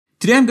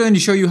Today I'm going to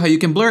show you how you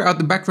can blur out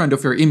the background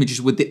of your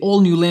images with the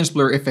all-new lens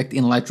blur effect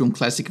in Lightroom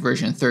Classic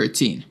version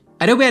 13.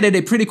 Adobe added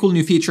a pretty cool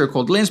new feature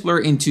called Lens Blur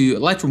into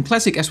Lightroom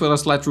Classic as well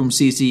as Lightroom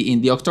CC in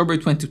the October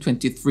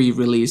 2023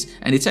 release,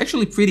 and it's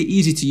actually pretty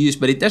easy to use,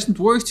 but it doesn't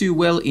work too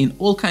well in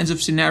all kinds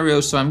of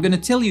scenarios, so I'm gonna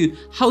tell you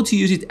how to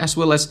use it as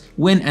well as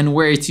when and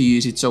where to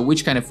use it, so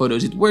which kind of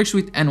photos it works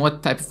with and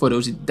what type of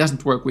photos it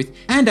doesn't work with.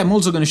 And I'm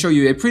also gonna show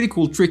you a pretty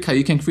cool trick how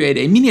you can create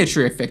a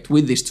miniature effect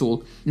with this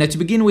tool. Now to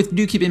begin with,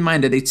 do keep in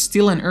mind that it's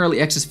still an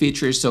early access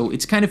feature, so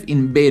it's kind of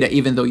in beta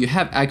even though you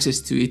have access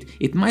to it.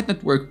 It might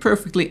not work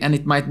perfectly and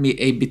it might be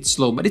a bit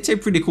slow, but it's a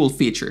pretty cool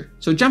feature.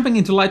 So jumping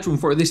into Lightroom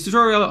for this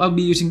tutorial, I'll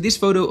be using this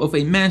photo of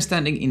a man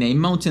standing in a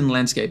mountain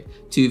landscape.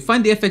 To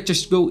find the effect,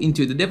 just go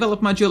into the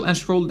develop module and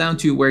scroll down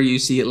to where you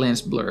see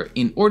lens blur.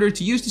 In order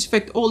to use this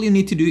effect, all you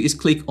need to do is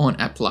click on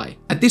apply.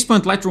 At this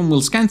point, Lightroom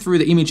will scan through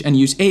the image and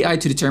use AI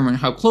to determine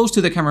how close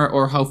to the camera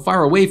or how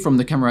far away from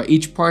the camera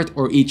each part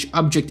or each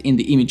object in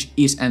the image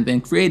is, and then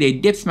create a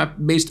depth map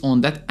based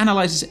on that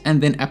analysis,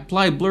 and then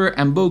apply blur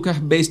and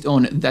bokeh based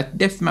on that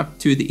depth map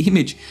to the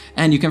image.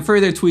 And you can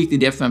further tweak the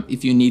depth map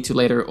if you need to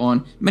later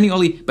on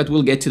manually, but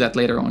we'll get to that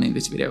later on in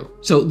this video.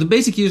 So the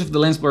basic use of the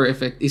lens blur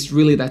effect is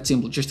really that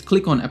simple. Just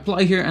click on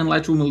apply here and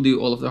Lightroom will do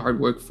all of the hard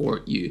work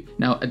for you.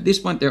 Now at this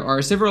point there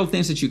are several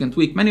things that you can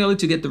tweak manually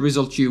to get the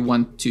result you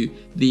want to.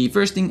 The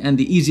first thing and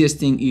the easiest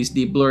thing is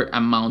the blur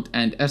amount,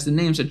 and as the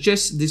name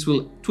suggests, this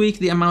will tweak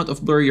the amount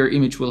of blur your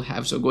image will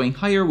have. So going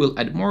higher will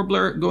add more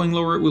blur, going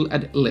lower will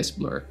add less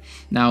blur.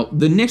 Now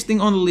the next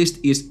thing on the list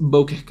is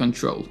bokeh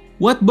control.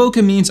 What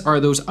bokeh means are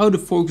those out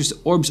of focus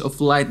orbs of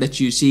light that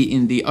you see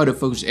in the out of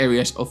focus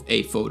areas of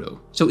a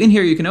photo. So in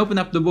here you can open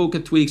up the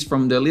bokeh tweaks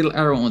from the little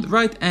arrow on the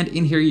right, and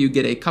in here you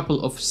get a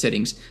couple of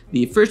settings.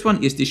 The first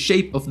one is the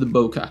shape of the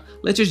bokeh.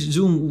 Let's just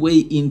zoom way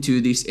into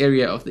this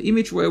area of the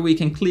image where we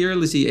can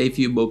clearly see a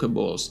few bokeh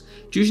balls.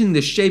 Choosing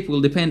the shape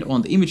will depend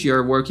on the image you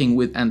are working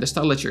with and the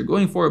style that you're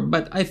going for,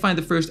 but I find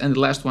the first and the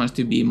last ones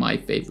to be my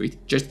favorite.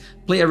 Just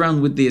play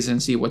around with this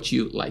and see what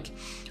you like.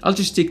 I'll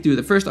just stick to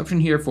the first option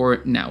here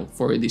for now,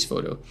 for this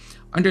photo.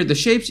 Under the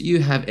shapes you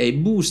have a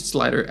boost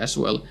slider as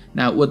well.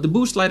 Now what the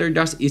boost slider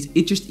does is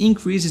it just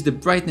increases the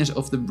brightness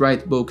of the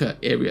bright bokeh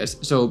areas.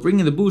 So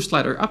bringing the boost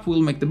slider up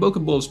will make the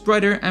bokeh balls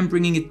brighter and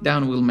bringing it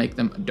down will make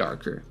them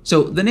darker.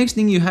 So the next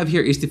thing you have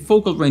here is the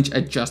focal range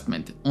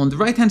adjustment. On the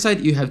right hand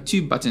side you have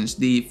two buttons.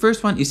 The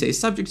first one is a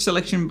subject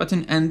selection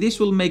button, and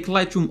this will make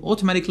Lightroom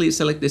automatically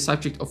select the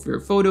subject of your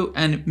photo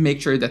and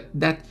make sure that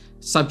that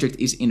subject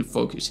is in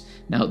focus.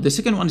 Now the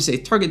second one is a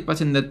target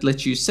button that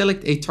lets you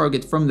select a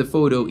target from the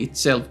photo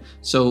itself.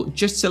 So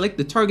just select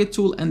the target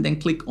tool and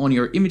then click on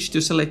your image to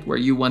select where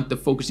you want the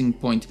focusing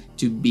point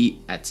to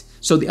be at.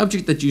 So the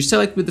object that you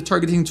select with the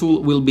targeting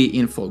tool will be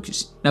in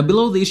focus. Now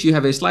below this you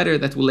have a slider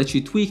that will let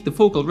you tweak the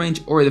focal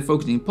range or the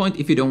focusing point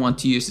if you don't want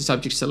to use the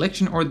subject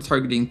selection or the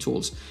targeting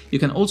tools. You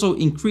can also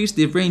increase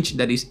the range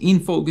that is in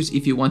focus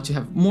if you want to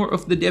have more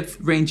of the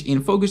depth range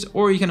in focus,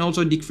 or you can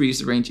also decrease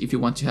the range if you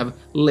want to have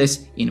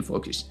less in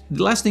focus.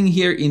 The last thing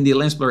here in the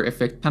lens blur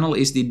effect panel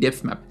is the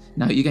depth map.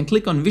 Now you can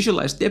click on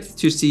visualize depth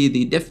to see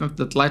the depth map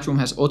that Lightroom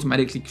has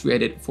automatically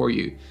created for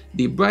you.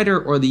 The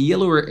brighter or the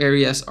yellower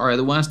areas are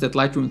the ones that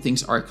Lightroom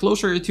thinks are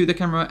closer to the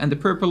camera, and the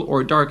purple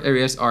or dark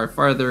areas are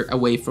farther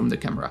away from the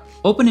camera.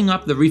 Opening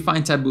up the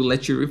refine tab will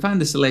let you refine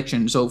the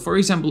selection. So for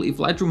example, if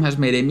Lightroom has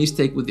made a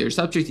mistake with your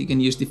subject, you can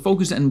use the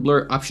focus and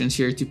blur options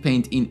here to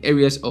paint in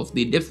areas of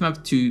the depth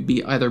map to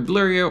be either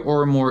blurrier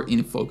or more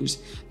in focus.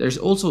 There's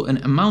also an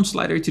amount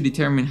slider to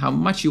determine how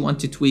much you want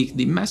to tweak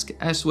the mask,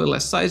 as well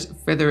as size,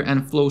 feather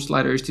and flow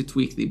sliders to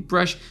tweak the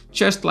brush,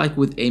 just like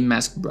with a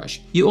mask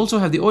brush. You also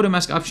have the auto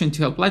mask option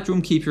to help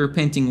Lightroom keep your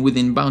painting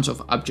within bounds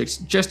of objects,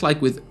 just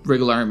like with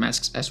regular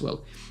masks as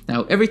well.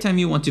 Now every time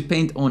you want to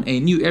paint on a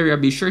new area,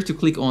 be sure to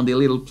click on the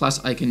little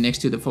plus icon next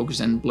to the focus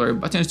and blur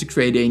buttons to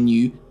create a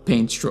new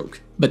paint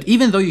stroke. But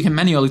even though you can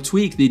manually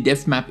tweak the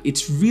depth map,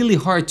 it's really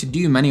hard to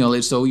do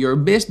manually, so your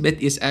best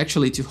bet is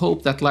actually to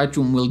hope that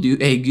Lightroom will do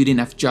a good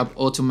enough job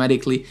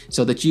automatically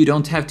so that you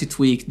don't have to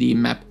tweak the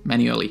map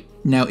manually.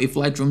 Now if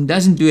Lightroom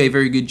doesn't do a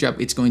very good job,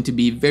 it's going to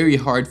be very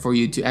hard for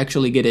you to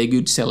actually get a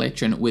good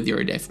selection with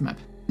your depth map.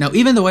 Now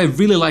even though I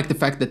really like the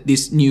fact that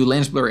this new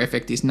lens blur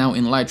effect is now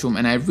in Lightroom,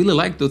 and I really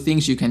like the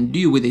things you can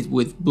do with it,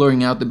 with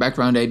blurring out the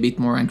background a bit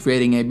more and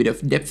creating a bit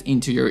of depth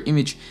into your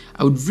image,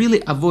 I would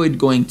really avoid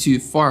going too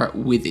far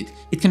with it.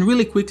 It can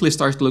really quickly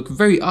start to look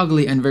very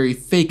ugly and very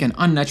fake and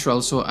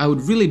unnatural, so I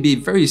would really be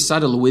very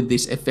subtle with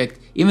this effect,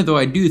 even though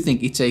I do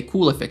think it's a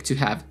cool effect to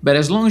have. But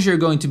as long as you're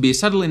going to be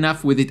subtle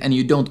enough with it and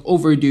you don't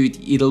overdo it,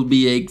 it'll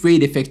be a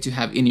great effect to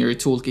have in your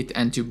toolkit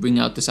and to bring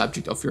out the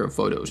subject of your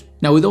photos.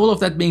 Now with all of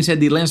that being said,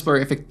 the lens blur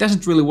effect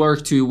doesn't really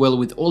work too well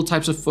with all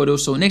types of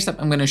photos, so next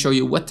up I'm going to show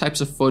you what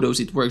types of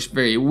photos it works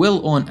very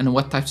well on and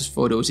what types of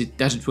photos it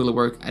doesn't really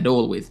work at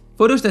all with.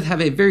 Photos that have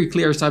a very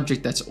clear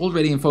subject that's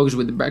already in focus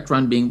with the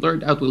background being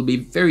blurred out will be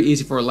very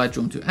easy for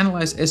Lightroom to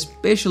analyze,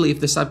 especially if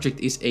the subject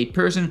is a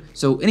person.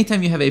 So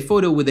anytime you have a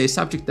photo with a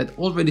subject that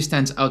already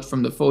stands out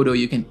from the photo,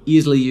 you can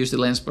easily use the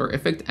lens blur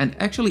effect and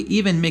actually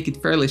even make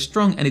it fairly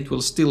strong, and it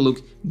will still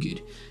look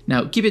good.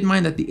 Now keep in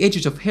mind that the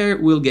edges of hair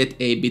will get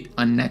a bit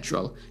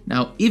unnatural.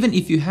 Now even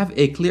if you have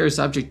a clear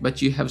subject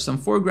but you have some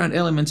foreground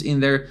elements in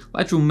there,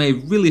 Lightroom may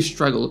really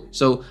struggle.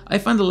 So I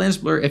find the lens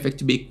blur effect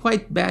to be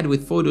quite bad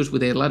with photos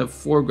with a lot of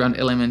foreground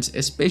elements,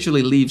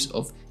 especially leaves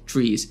of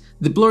trees.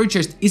 The blur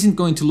just isn't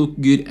going to look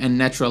good and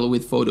natural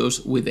with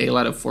photos with a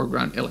lot of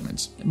foreground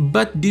elements.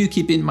 But do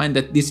keep in mind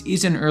that this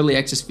is an early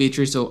access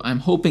feature, so I'm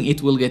hoping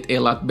it will get a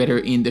lot better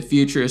in the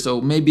future,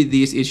 so maybe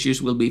these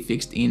issues will be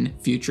fixed in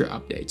future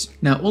updates.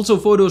 Now also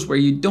photos where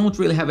you don't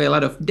really have a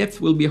lot of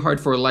depth will be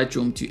hard for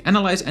Lightroom to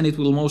analyze, and it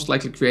will most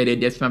likely create a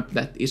depth map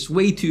that is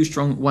way too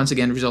strong, once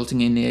again resulting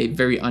in a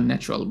very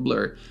unnatural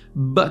blur.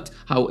 But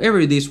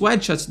however, these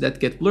wide shots that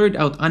get blurred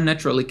out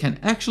unnaturally can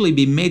actually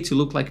be made to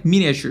look like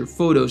miniature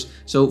photos.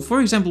 So for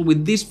example,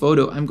 with this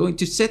photo, I'm going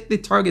to set the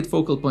target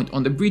focal point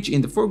on the bridge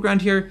in the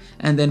foreground here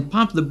and then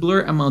pump the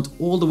blur amount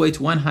all the way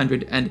to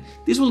 100, and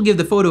this will give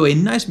the photo a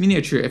nice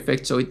miniature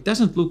effect so it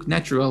doesn't look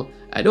natural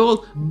at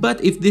all.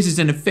 But if this is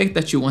an effect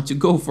that you want to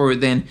go for,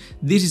 then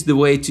this is the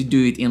way to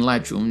do it in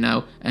Lightroom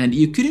now. And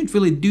you couldn't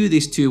really do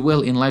this too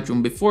well in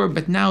Lightroom before,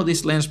 but now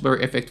this lens blur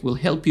effect will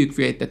help you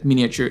create that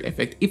miniature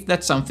effect if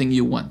that's something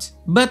you want.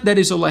 But that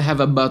is all I have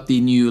about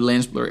the new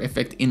lens blur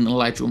effect in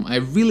Lightroom. I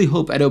really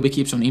hope Adobe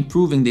keeps on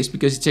improving this,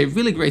 because it's a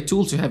really great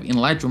tool to have in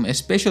Lightroom,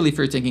 especially if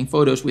you're taking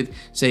photos with,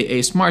 say, a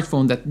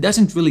smartphone that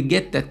doesn't really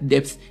get that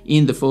depth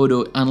in the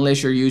photo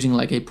unless you're using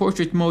like a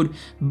portrait mode.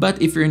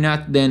 But if you're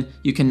not, then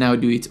you can now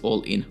do it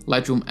all in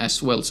Lightroom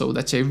as well. So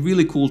that's a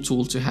really cool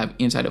tool to have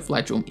inside of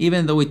Lightroom,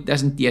 even though it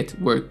doesn't yet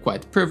work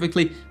quite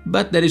perfectly.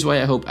 But that is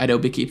why I hope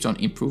Adobe keeps on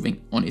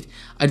improving on it.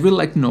 I'd really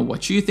like to know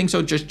what you think,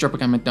 so just drop a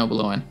comment down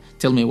below and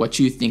tell me what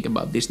you think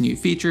about this new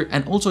feature.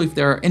 And also, if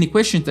there are any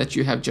questions that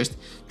you have, just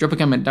drop a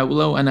comment down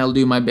below and I'll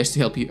do my best to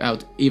help you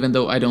out, even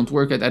though I don't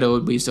work at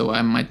Adobe, so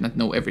I might not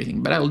know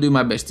everything, but I'll do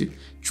my best to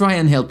try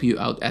and help you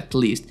out at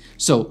least.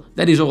 So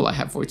that is all I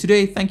have for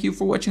today. Thank you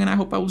for watching, and I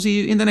hope I will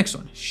see you in the next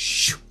one.